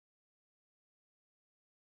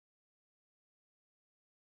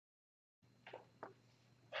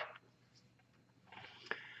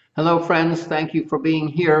Hello, friends. Thank you for being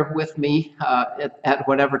here with me at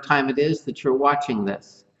whatever time it is that you're watching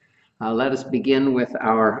this. Let us begin with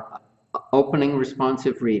our opening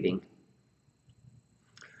responsive reading.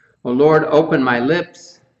 O Lord, open my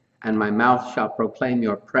lips, and my mouth shall proclaim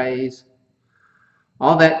your praise.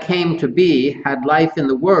 All that came to be had life in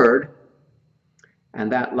the Word,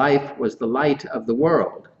 and that life was the light of the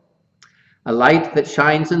world, a light that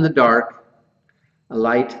shines in the dark, a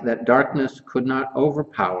light that darkness could not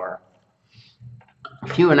overpower. A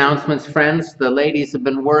few announcements, friends. The ladies have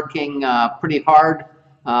been working pretty hard,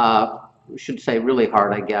 we should say really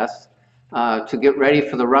hard, I guess, to get ready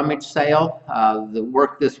for the rummage sale. The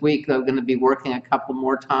work this week, they're going to be working a couple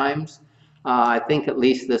more times, I think at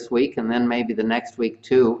least this week, and then maybe the next week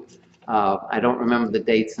too. I don't remember the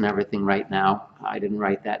dates and everything right now. I didn't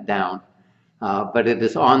write that down. But it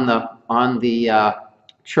is on the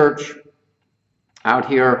church out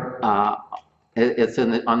here. It's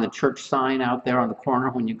on the church sign out there on the corner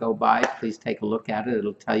when you go by. Please take a look at it.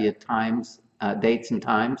 It'll tell you times, dates and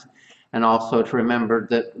times. And also to remember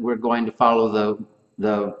that we're going to follow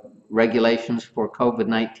the regulations for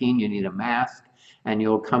COVID-19. You need a mask, and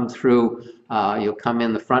you'll come through, you'll come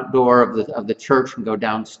in the front door of the church and go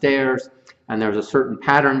downstairs. And there's a certain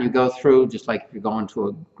pattern you go through, just like if you're going to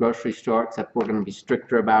a grocery store, except we're going to be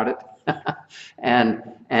stricter about it.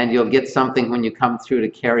 and you'll get something when you come through to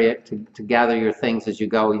carry it, to gather your things as you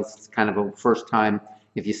go. It's kind of a first time.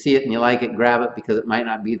 If you see it and you like it, grab it, because it might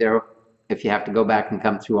not be there if you have to go back and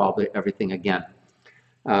come through everything again.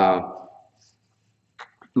 But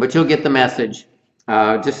you'll get the message.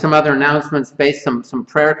 Just some other announcements, some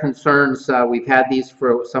prayer concerns. We've had these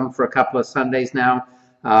for a couple of Sundays now,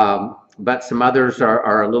 but some others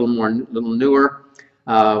are a little newer.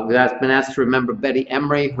 We've been asked to remember Betty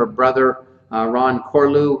Emery. Her brother Ron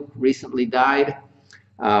Corlew recently died,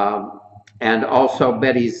 and also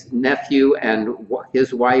Betty's nephew and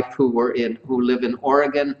his wife, who live in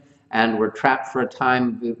Oregon and were trapped for a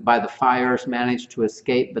time by the fires, managed to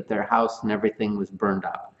escape, but their house and everything was burned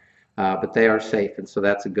up. But they are safe, and so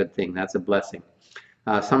that's a good thing. That's a blessing.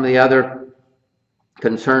 Some of the other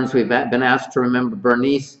concerns, we've been asked to remember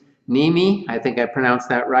Bernice Nemi, I think I pronounced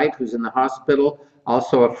that right, who's in the hospital.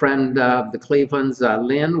 Also a friend of the Clevelands,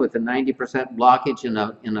 Lynn, with a 90% blockage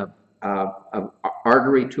in a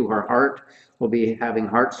artery to her heart, will be having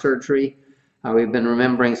heart surgery. We've been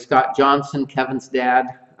remembering Scott Johnson, Kevin's dad,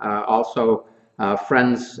 also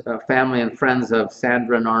family and friends of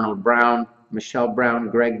Sandra and Arnold Brown, Michelle Brown,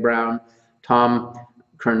 Greg Brown, Tom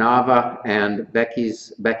Kernava, and Becky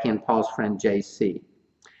and Paul's friend JC.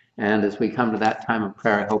 And as we come to that time of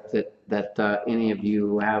prayer, I hope that any of you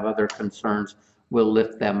who have other concerns will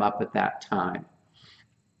lift them up at that time.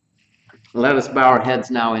 Let us bow our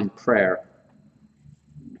heads now in prayer.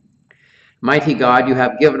 Mighty God, you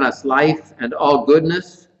have given us life and all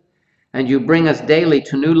goodness, and you bring us daily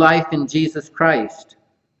to new life in Jesus Christ.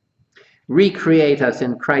 Recreate us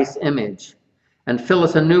in Christ's image and fill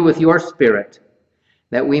us anew with your Spirit,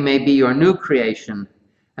 that we may be your new creation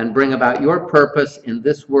and bring about your purpose in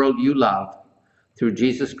this world you love. Through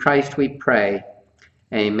Jesus Christ we pray.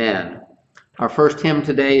 Amen. Our first hymn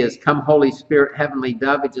today is Come Holy Spirit, Heavenly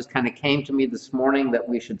Dove. It just kind of came to me this morning that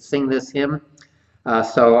we should sing this hymn.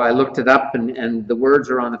 So I looked it up, and the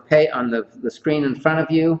words are on the screen in front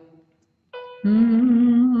of you.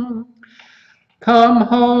 Come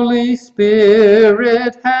Holy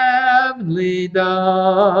Spirit, Heavenly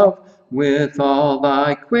Dove, with all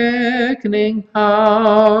thy quickening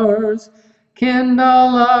powers,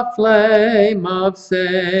 kindle a flame of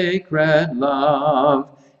sacred love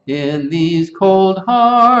in these cold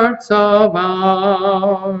hearts of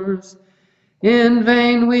ours. In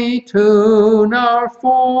vain we tune our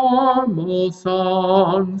formal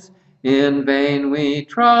songs, in vain we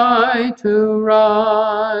try to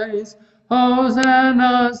rise.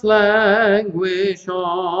 Hosannas languish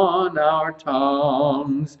on our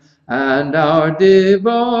tongues, and our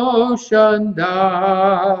devotion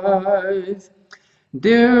dies.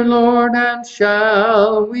 Dear Lord, and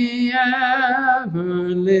shall we ever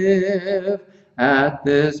live at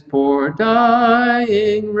this poor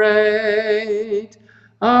dying rate?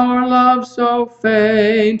 Our love so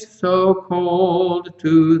faint, so cold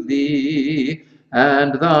to thee,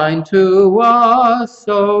 and thine to us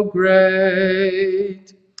so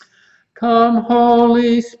great. Come,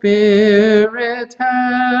 Holy Spirit,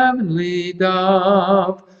 Heavenly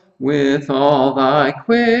Dove, with all thy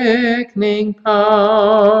quickening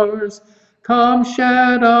powers, come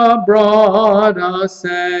shed abroad a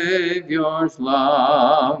Saviour's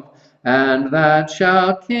love, and that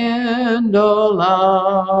shall kindle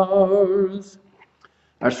ours.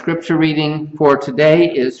 Our scripture reading for today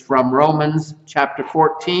is from Romans chapter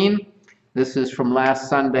 14. This is from last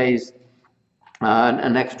Sunday's,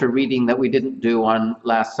 an extra reading that we didn't do on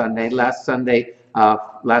last Sunday. Last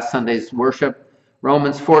Sunday's worship.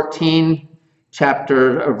 Romans 14,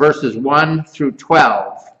 verses 1 through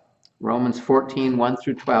 12. Romans 14, 1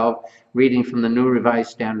 through 12, reading from the New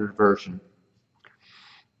Revised Standard Version.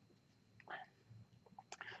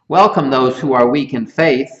 Welcome those who are weak in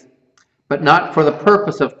faith, but not for the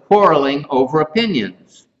purpose of quarreling over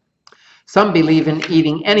opinions. Some believe in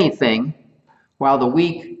eating anything, while the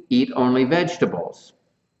weak eat only vegetables.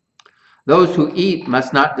 Those who eat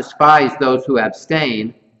must not despise those who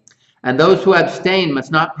abstain, and those who abstain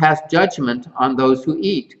must not pass judgment on those who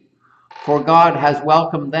eat, for God has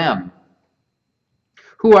welcomed them.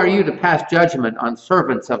 Who are you to pass judgment on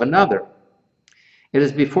servants of another? It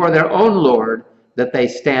is before their own Lord that they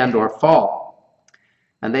stand or fall,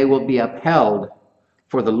 and they will be upheld,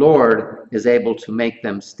 for the Lord is able to make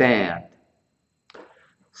them stand.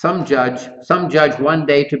 Some judge one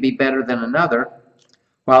day to be better than another,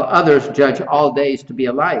 while others judge all days to be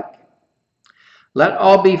alike. Let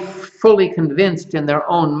all be fully convinced in their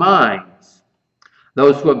own minds.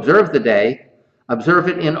 Those who observe the day, observe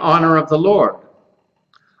it in honor of the Lord.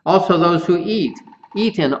 Also those who eat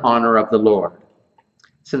in honor of the Lord,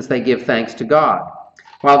 since they give thanks to God,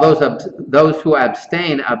 while those who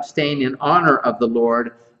abstain in honor of the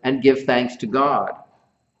Lord and give thanks to God.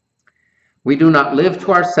 We do not live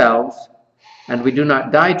to ourselves, and we do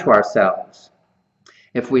not die to ourselves.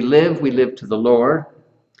 If we live to the Lord,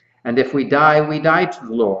 and if we die to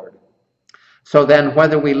the Lord. So then,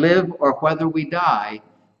 whether we live or whether we die,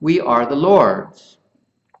 we are the Lord's.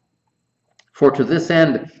 For to this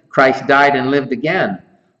end Christ died and lived again,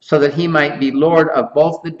 so that he might be Lord of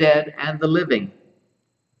both the dead and the living.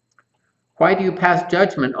 Why do you pass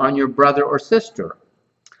judgment on your brother or sister?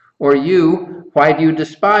 Or you, why do you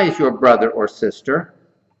despise your brother or sister?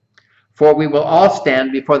 For we will all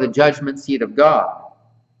stand before the judgment seat of God.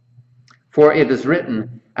 For it is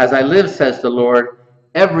written, "As I live, says the Lord,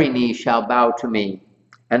 every knee shall bow to me,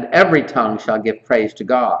 and every tongue shall give praise to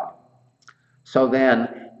God." So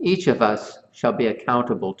then, each of us shall be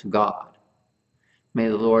accountable to God. May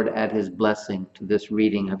the Lord add his blessing to this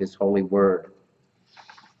reading of his holy word.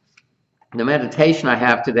 The meditation I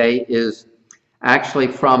have today is actually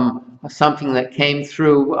from something that came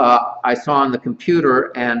through, I saw on the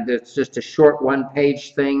computer, and it's just a short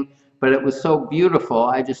one-page thing, but it was so beautiful,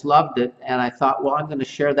 I just loved it, and I thought, well, I'm going to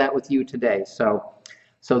share that with you today. So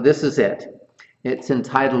this is it. It's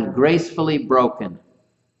entitled Gracefully Broken.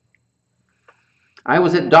 I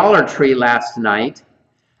was at Dollar Tree last night,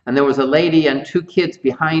 and there was a lady and two kids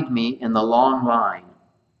behind me in the long line.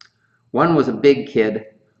 One was a big kid,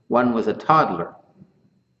 one was a toddler.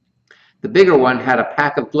 The bigger one had a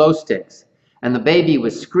pack of glow sticks, and the baby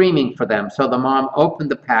was screaming for them, so the mom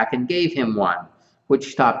opened the pack and gave him one,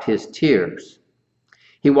 which stopped his tears.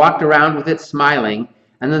 He walked around with it smiling,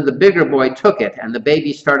 and then the bigger boy took it, and the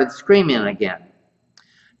baby started screaming again.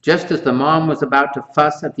 Just as the mom was about to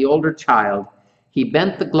fuss at the older child, he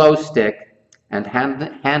bent the glow stick and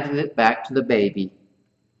handed it back to the baby.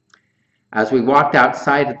 As we walked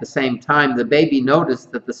outside at the same time, the baby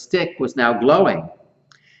noticed that the stick was now glowing.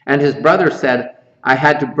 And his brother said, "I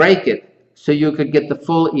had to break it so you could get the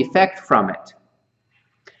full effect from it."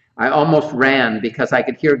 I almost ran because I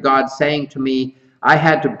could hear God saying to me, "I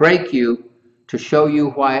had to break you to show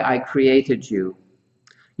you why I created you.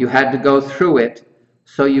 You had to go through it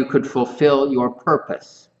so you could fulfill your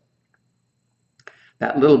purpose."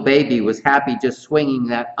 That little baby was happy just swinging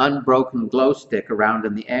that unbroken glow stick around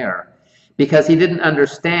in the air because he didn't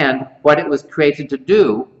understand what it was created to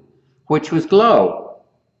do, which was glow.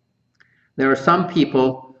 There are some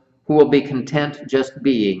people who will be content just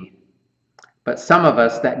being, but some of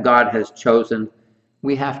us that God has chosen,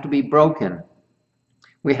 we have to be broken.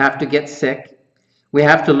 We have to get sick. We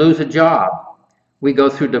have to lose a job. We go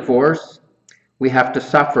through divorce. We have to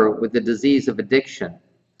suffer with the disease of addiction.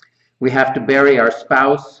 We have to bury our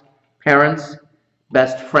spouse, parents,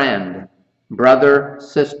 best friend, brother,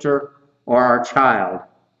 sister, or our child.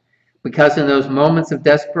 Because in those moments of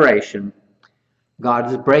desperation, God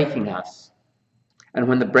is breaking us. And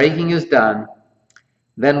when the breaking is done,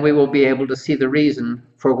 then we will be able to see the reason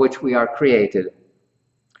for which we are created.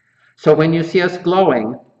 So when you see us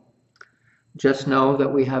glowing, just know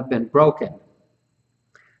that we have been broken,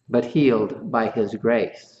 but healed by his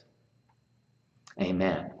grace.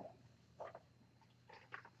 Amen.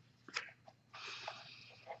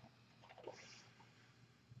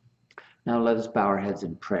 Now let us bow our heads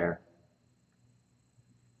in prayer.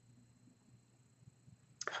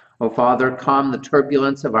 O Father, calm the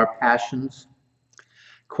turbulence of our passions,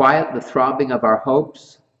 quiet the throbbing of our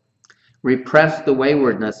hopes, repress the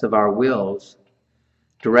waywardness of our wills,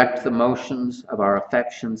 direct the motions of our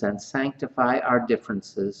affections, and sanctify our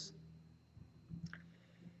differences.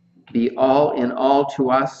 Be all in all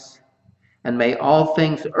to us, and may all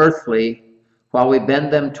things earthly, while we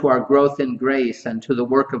bend them to our growth in grace and to the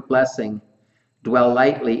work of blessing, dwell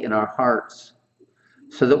lightly in our hearts,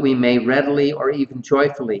 so that we may readily or even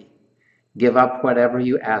joyfully give up whatever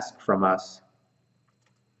you ask from us.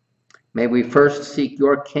 May we first seek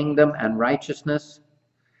your kingdom and righteousness,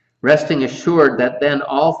 resting assured that then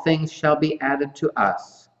all things shall be added to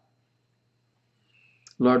us.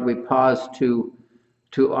 Lord, we pause to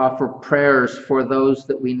offer prayers for those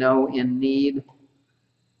that we know in need,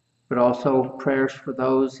 but also prayers for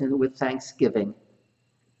those with thanksgiving.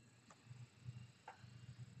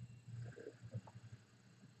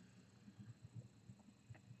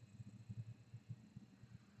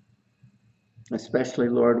 Especially,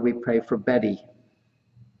 Lord, we pray for Betty,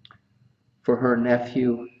 for her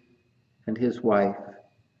nephew and his wife,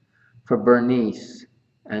 for Bernice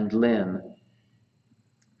and Lynn,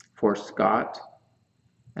 for Scott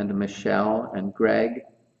and Michelle and Greg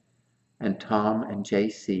and Tom and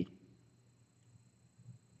JC,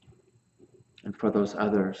 and for those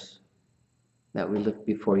others that we lift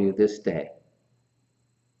before you this day.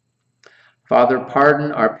 Father,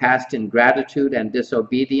 pardon our past ingratitude and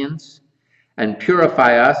disobedience, and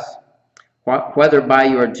purify us, whether by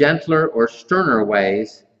your gentler or sterner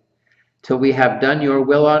ways, till we have done your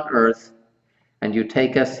will on earth, and you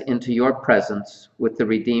take us into your presence with the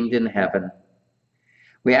redeemed in heaven.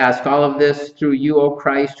 We ask all of this through you, O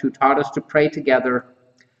Christ, who taught us to pray together.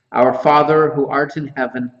 Our Father, who art in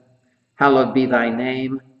heaven, hallowed be thy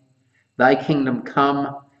name. Thy kingdom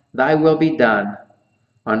come, thy will be done,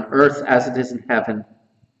 on earth as it is in heaven.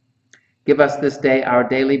 Give us this day our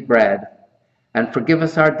daily bread, and forgive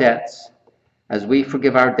us our debts, as we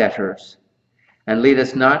forgive our debtors. And lead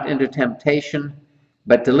us not into temptation,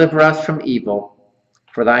 but deliver us from evil.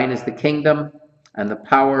 For thine is the kingdom, and the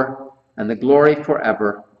power, and the glory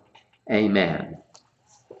forever. Amen.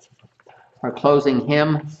 Our closing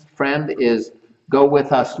hymn, friend, is Go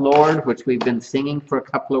With Us, Lord, which we've been singing for a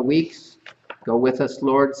couple of weeks. Go with us,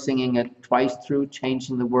 Lord, singing it twice through,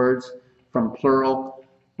 changing the words from plural,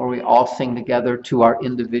 where we all sing together to our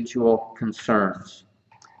individual concerns.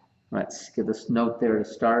 Let's give this note there to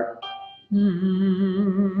start.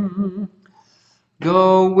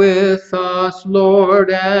 Go with us, Lord,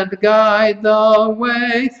 and guide the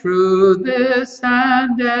way through this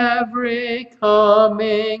and every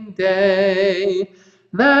coming day,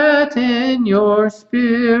 that in your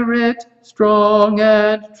Spirit, strong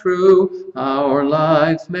and true, our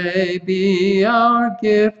lives may be our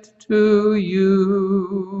gift to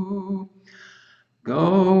you.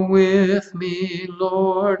 Go with me,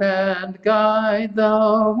 Lord, and guide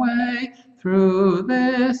the way through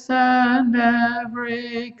this and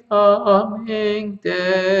every coming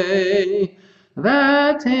day,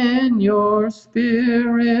 that in your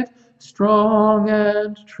Spirit, strong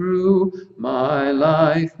and true, my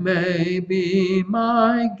life may be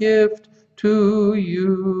my gift to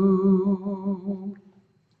you.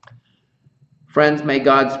 Friends, may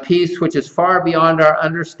God's peace, which is far beyond our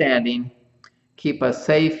understanding, keep us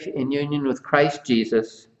safe in union with Christ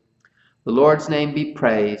Jesus. The Lord's name be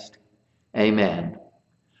praised. Amen.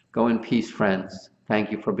 Go in peace, friends.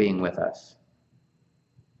 Thank you for being with us.